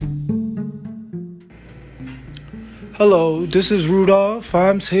Hello, this is Rudolph.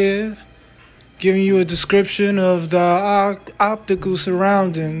 I'm here giving you a description of the optical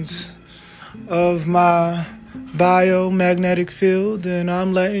surroundings of my biomagnetic field, and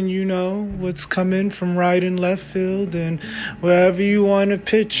I'm letting you know what's coming from right and left field, and wherever you want to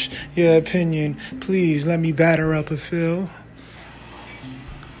pitch your opinion, please let me batter up a fill.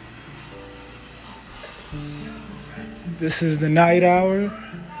 This is the night hour,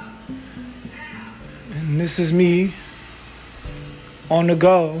 and this is me on the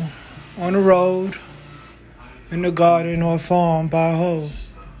go, on the road, in the garden or farm by hoe.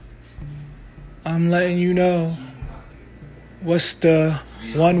 I'm letting you know what's the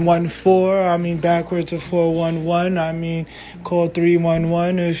 114, backwards of 411, call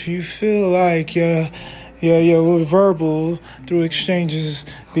 311 if you feel like your verbal through exchanges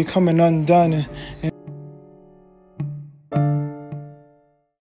becoming undone and